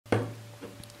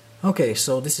Okay,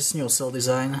 so this is new cell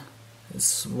design.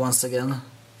 It's once again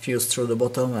fused through the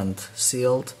bottom and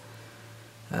sealed,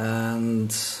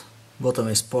 and bottom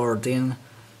is poured in.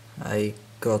 I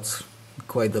got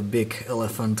quite a big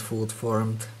elephant foot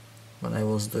formed when I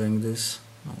was doing this.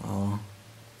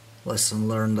 Lesson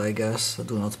learned, I guess.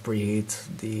 Do not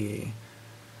preheat the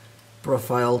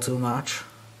profile too much.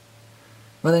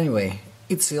 But anyway,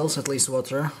 it seals, at least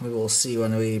water. We will see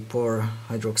when we pour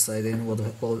hydroxide in what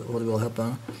will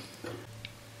happen.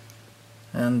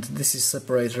 And this is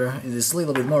separator. It is a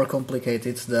little bit more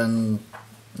complicated than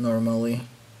normally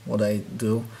what I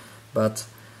do, but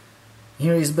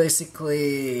here is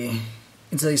basically,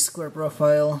 it's a square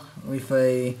profile with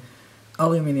a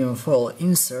aluminum foil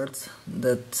insert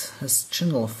that has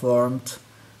channel formed.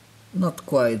 Not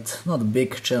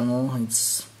big channel,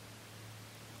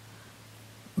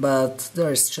 but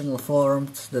there is channel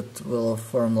formed that will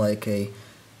form like a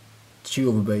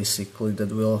tube basically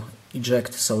that will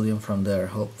eject sodium from there,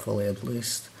 hopefully at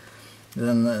least.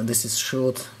 Then this is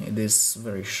shoot. It is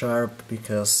very sharp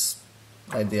because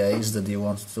idea is that you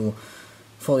want to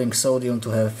falling sodium to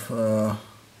have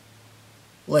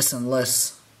less and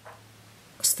less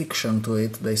stiction to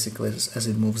it basically as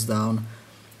it moves down.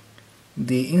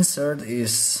 The insert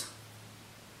is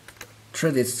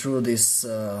threaded through this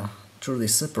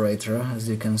separator, as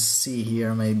you can see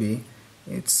here. Maybe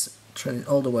it's threaded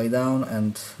all the way down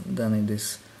and then it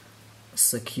is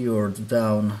secured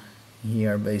down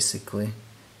here basically.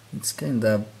 It's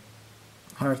kinda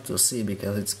hard to see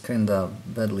because it's kinda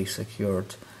badly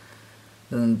secured.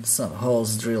 Then some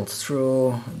holes drilled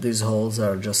through. These holes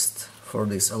are just for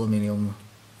this aluminum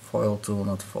foil to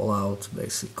not fall out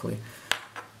basically.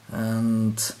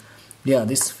 And yeah,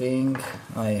 this thing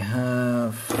I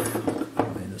have,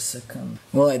 wait a second,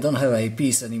 well, I don't have a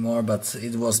piece anymore, but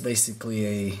it was basically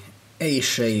a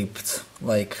A-shaped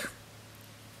like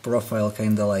profile,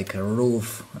 kinda like a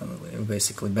roof. You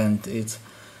basically bend it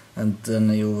and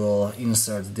then you will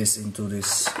insert this into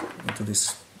this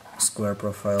square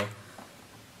profile.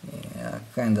 Yeah,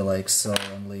 kinda like so,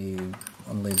 only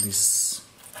this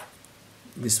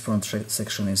front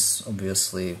section is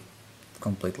obviously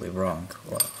completely wrong,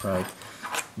 right?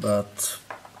 But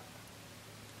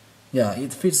yeah,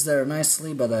 it fits there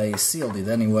nicely, but I sealed it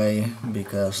anyway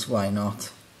because why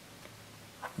not?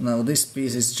 Now this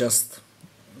piece is just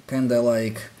kinda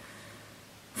like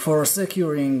for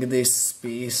securing this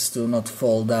piece to not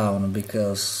fall down,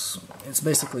 because it's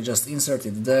basically just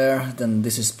inserted there, then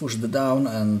this is pushed down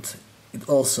and it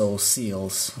also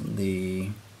seals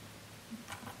the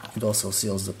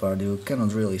part. You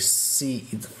cannot really see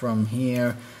it from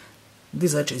here.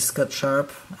 This edge is cut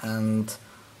sharp, and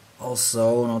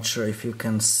also, not sure if you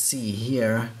can see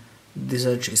here, this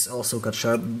edge is also cut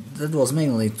sharp. That was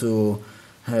mainly to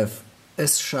have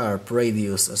as sharp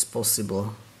radius as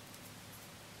possible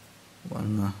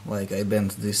when like I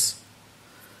bent this,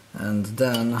 and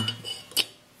then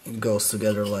it goes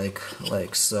together like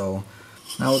so.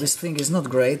 Now this thing is not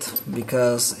great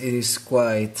because it is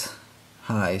quite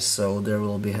high, so there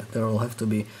will have to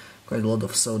be quite a lot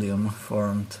of sodium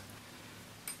formed.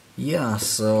 Yeah,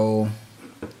 so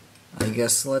I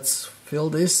guess let's fill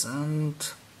this and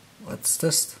let's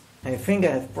test. I think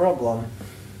I have problem.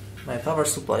 My power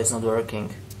supply is not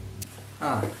working.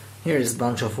 Here is a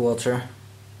bunch of water.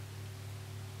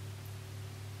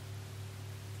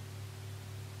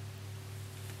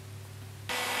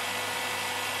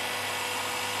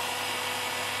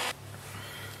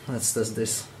 Let's test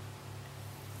this.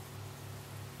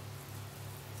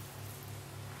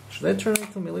 Should I turn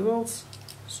it to millivolts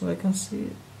so I can see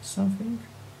something?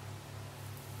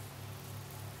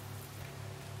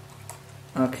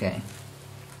 Okay.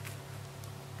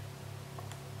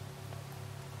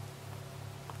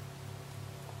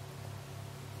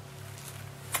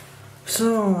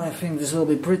 So I think this will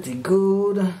be pretty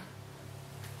good.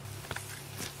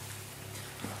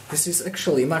 This is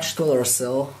actually much taller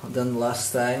cell than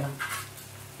last time,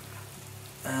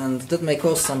 and that may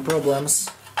cause some problems,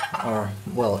 or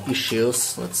well,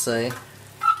 issues, let's say,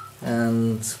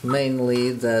 and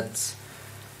mainly that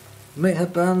may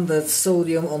happen that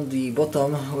sodium on the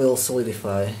bottom will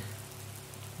solidify,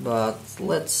 but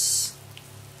let's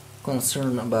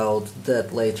concern about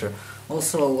that later.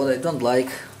 Also, what I don't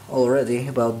like already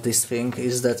about this thing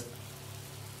is that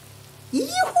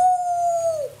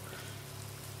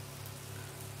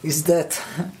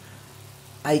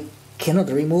I cannot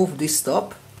remove this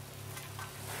top.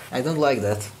 I don't like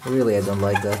that, really I don't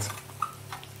like that.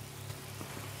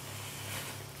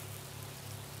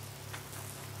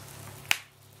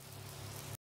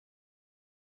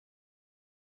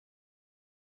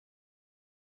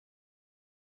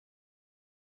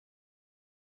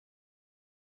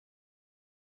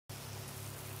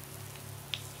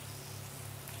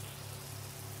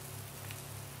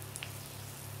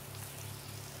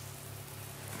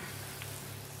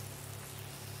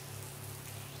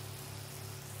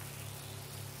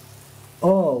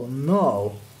 Oh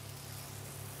no!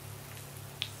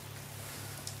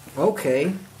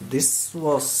 Okay, this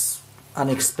was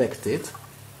unexpected.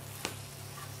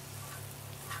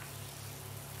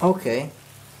 Okay.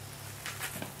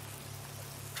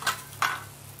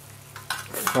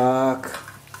 Fuck.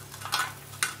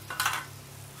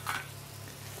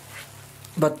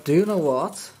 But do you know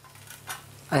what?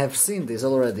 I have seen this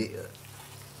already.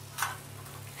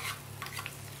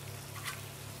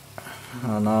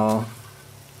 Oh no.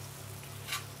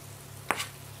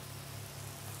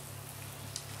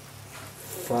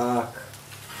 Fuck.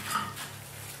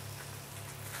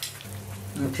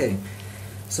 Okay,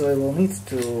 so I will need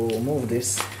to move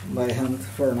this by hand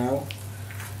for now.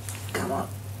 Come on.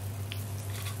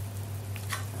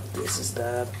 This is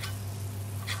that.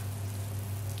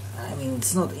 I mean,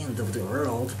 it's not end of the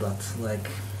world, but like,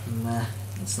 meh,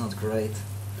 it's not great.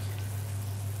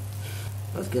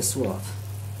 But guess what?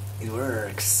 It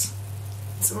works.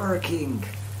 It's working.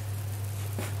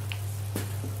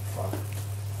 Fuck.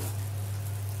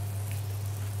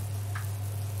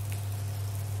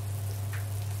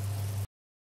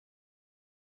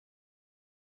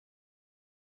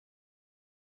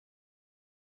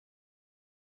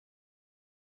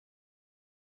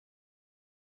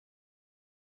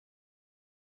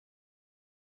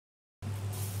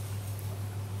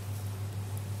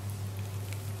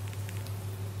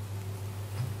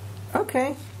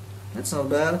 Okay, that's not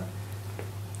bad.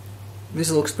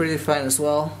 This looks pretty fine as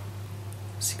well,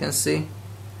 as you can see.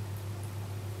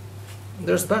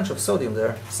 There's a bunch of sodium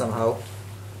there, somehow.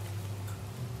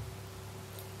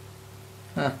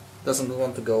 Doesn't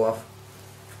want to go off.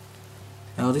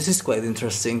 Now this is quite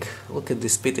interesting. Look at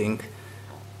this pitting.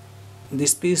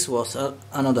 This piece was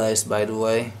anodized, by the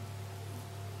way.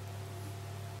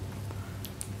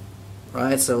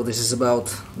 Right, so this is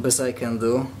about best I can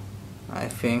do, I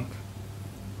think.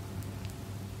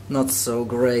 Not so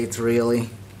great, really.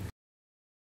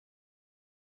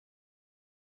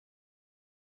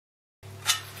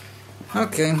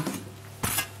 Okay,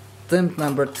 attempt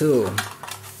number 2.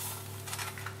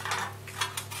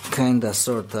 Kinda,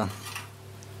 sorta.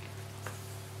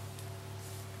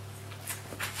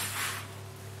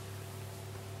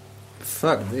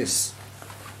 Fuck this.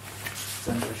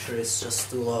 Temperature is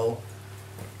just too low.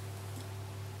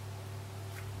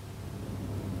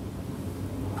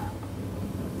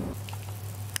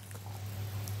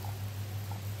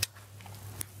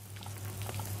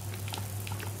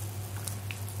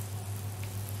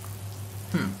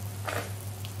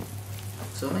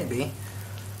 So maybe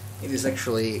it is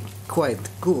actually quite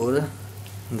good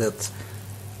that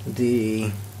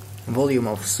the volume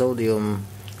of sodium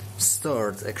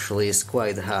stored actually is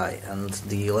quite high and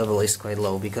the level is quite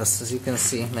low, because as you can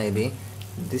see, maybe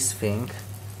this thing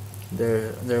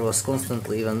there was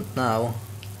constantly, even now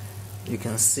you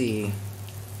can see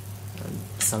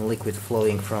some liquid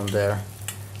flowing from there,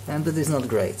 and that is not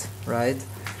great, right?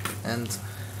 And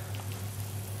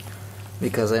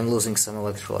because I'm losing some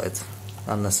electrolyte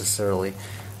unnecessarily.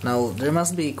 Now there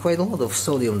must be quite a lot of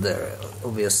sodium there,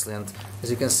 obviously, and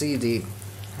as you can see, the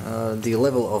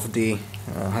level of the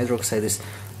hydroxide is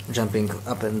jumping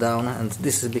up and down, and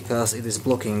this is because it is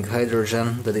blocking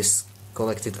hydrogen that is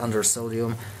collected under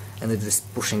sodium, and it is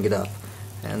pushing it up,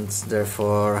 and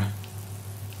therefore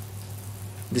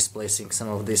displacing some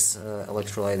of this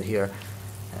electrolyte here.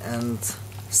 And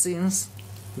since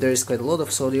there is quite a lot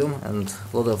of sodium and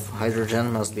a lot of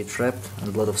hydrogen must be trapped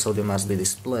and a lot of sodium must be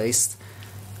displaced,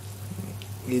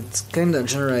 it kinda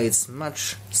generates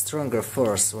much stronger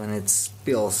force when it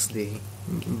spills the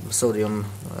sodium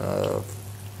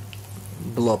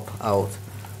blob out.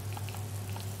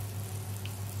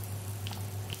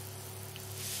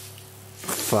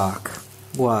 Fuck.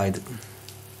 Why?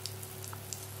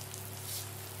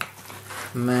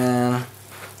 Man.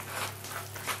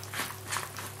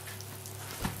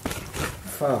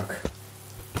 Fuck.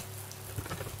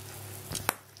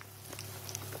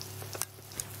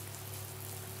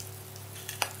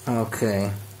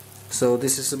 Okay, so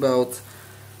this is about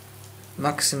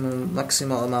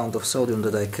maximal amount of sodium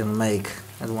that I can make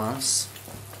at once.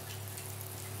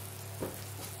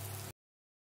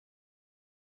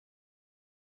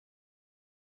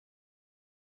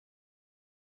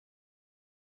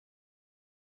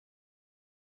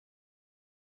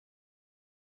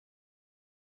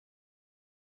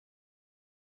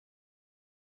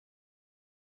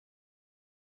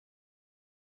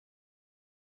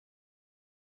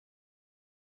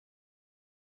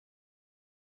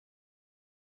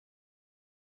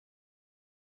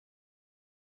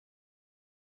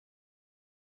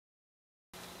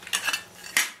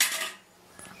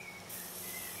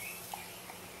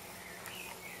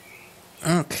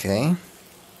 Okay.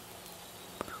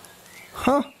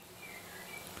 Huh.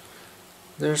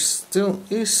 There still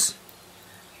is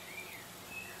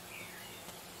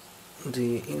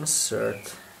the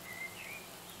insert.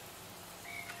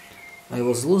 I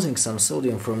was losing some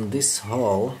sodium from this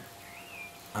hole.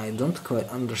 I don't quite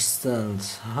understand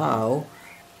how,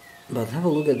 but have a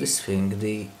look at this thing.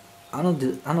 The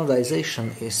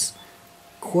anodization is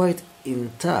quite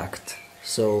intact,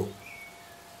 so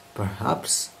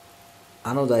perhaps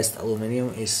anodized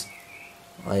aluminium is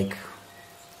like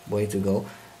way to go.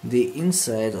 The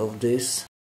inside of this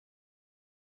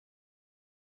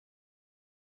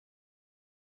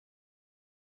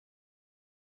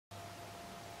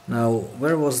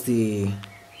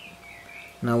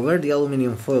where the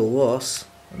aluminium foil was,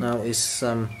 now is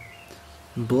some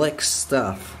black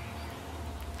stuff.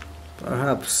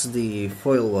 Perhaps the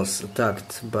foil was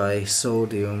attacked by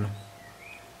sodium.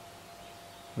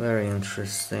 Very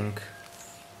interesting.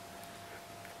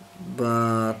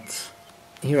 But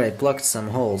here I plugged some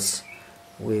holes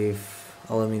with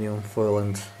aluminium foil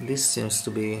and this seems to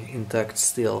be intact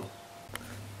still.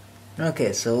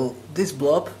 Okay, so this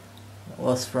blob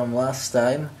was from last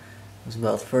time. It's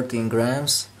about 13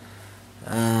 grams,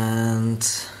 and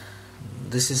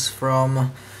this is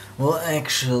from, well,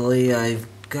 actually I've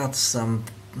got some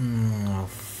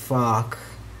fuck.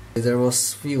 There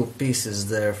was few pieces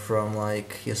there from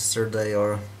like yesterday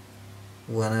or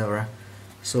whenever,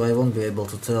 so I won't be able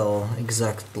to tell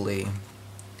exactly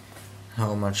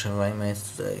how much have I made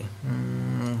today.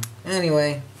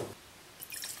 Anyway.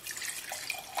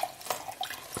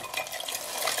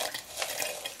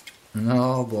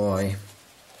 Oh boy.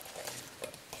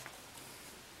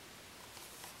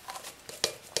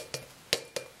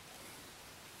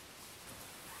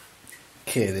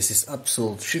 Okay, this is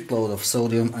absolute shitload of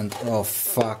sodium and oh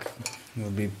fuck, it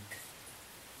would be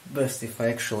best if I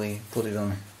actually put it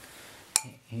on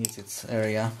heated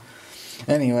area.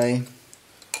 Anyway,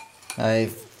 I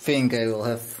think I will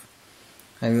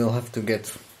have to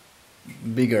get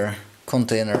bigger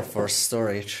container for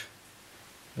storage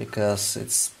because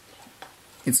it's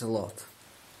a lot.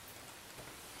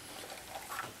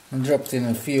 I dropped in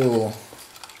a few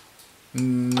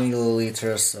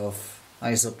milliliters of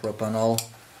isopropanol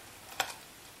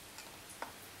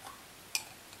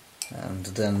and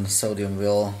then sodium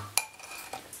will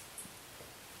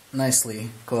nicely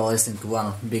coalesce into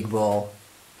one big ball.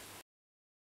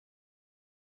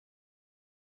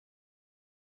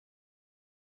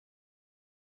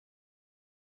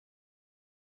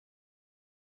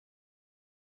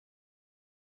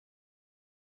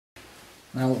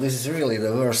 Now this is really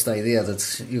the worst idea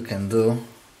that you can do,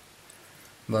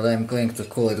 but I'm going to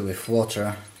cool it with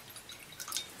water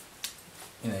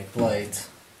in a plate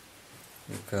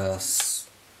because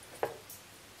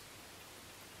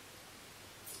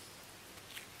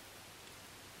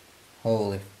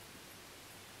holy,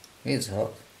 it's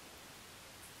hot.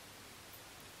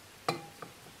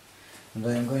 And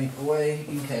I'm going away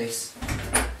in case.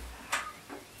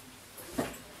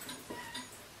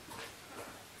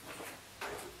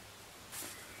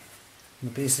 The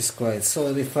piece is quite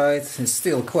solidified, it's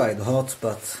still quite hot,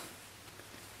 but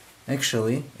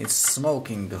actually it's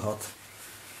smoking hot.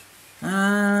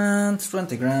 And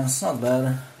 20 grams, not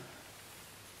bad.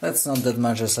 That's not that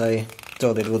much as I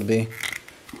thought it would be.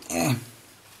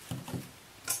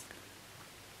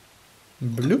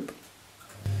 Bloop.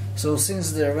 So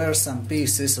since there were some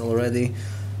pieces already,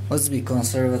 let's be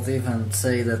conservative and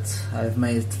say that I've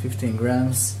made 15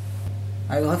 grams.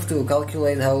 I will have to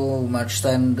calculate how much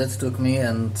time that took me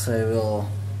and I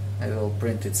will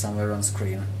print it somewhere on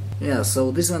screen. Yeah,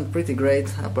 so this went pretty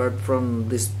great apart from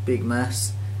this big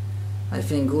mess. I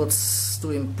think what's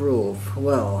to improve?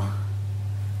 Well,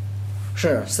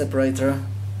 sure, separator,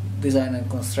 design and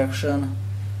construction,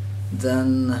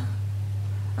 then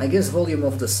I guess volume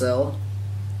of the cell,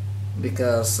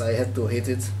 because I had to heat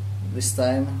it this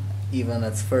time. Even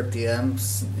at 30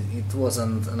 amps it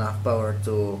wasn't enough power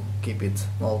to keep it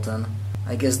molten.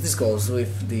 I guess this goes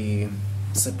with the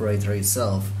separator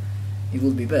itself. It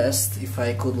would be best if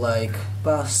I could like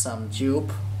pass some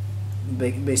tube,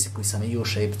 basically some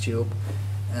U-shaped tube,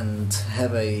 and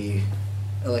have a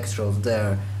electrode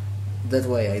there. That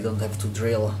way I don't have to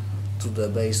drill to the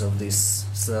base of this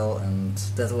cell, and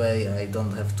that way I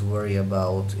don't have to worry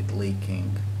about it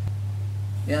leaking.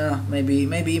 Yeah,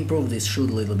 maybe improve this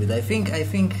shoot a little bit. I think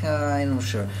I'm not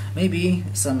sure. Maybe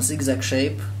some zigzag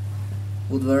shape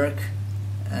would work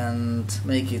and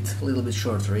make it a little bit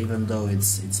shorter, even though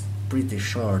it's pretty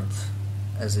short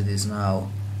as it is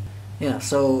now. Yeah,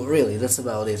 so really that's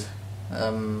about it.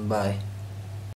 Bye.